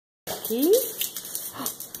cookie?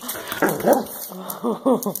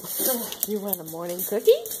 Oh, you want a morning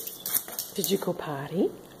cookie? Did you go potty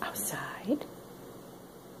outside?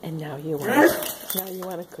 And now you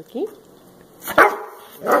want a cookie?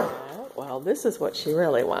 Yeah, well, this is what she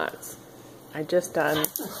really wants. I just got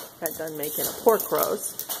done making a pork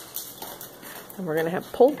roast. And we're going to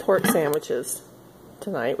have pulled pork sandwiches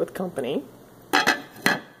tonight with company.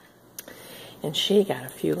 And she got a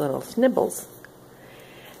few little snibbles.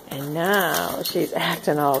 And now she's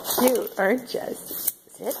acting all cute, aren't you?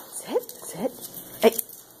 Sit, sit, sit. Hey,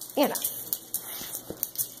 Anna.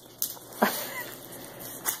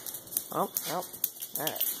 Oh. All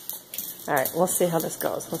right. All right, we'll see how this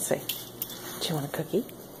goes. Let's see. Do you want a cookie?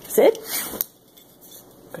 Sit.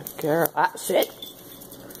 Good girl. Sit.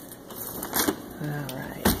 All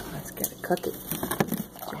right, let's get a cookie. Do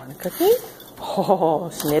you want a cookie? Oh,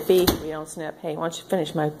 Snippy. We don't snip. Hey, why don't you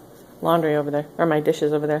finish my laundry over there, or my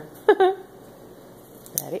dishes over there.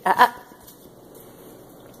 Ready?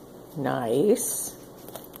 Nice.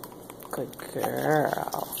 Good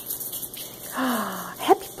girl.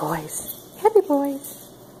 Happy boys. Happy boys.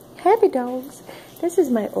 Happy dogs. This is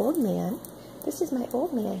my old man. This is my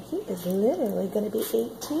old man. He is literally going to be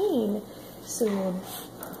 18 soon.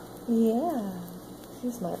 Yeah.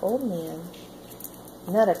 He's my old man.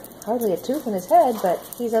 Not hardly a tooth in his head, but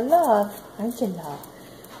he's a love. Aren't you, love?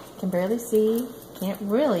 Can barely see, can't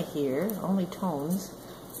really hear, only tones.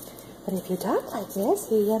 But if you talk like this,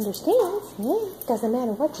 he understands. Yeah, doesn't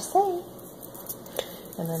matter what you say.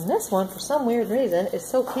 And then this one, for some weird reason, is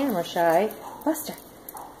so camera shy. Buster,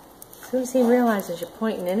 as soon as he realizes you're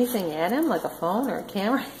pointing anything at him, like a phone or a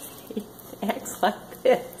camera, he acts like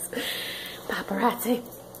this. Paparazzi.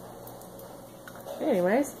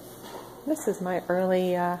 Anyways, this is my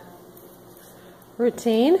early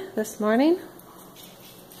routine this morning.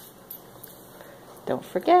 Don't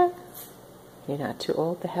forget, you're not too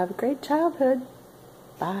old to have a great childhood.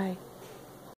 Bye.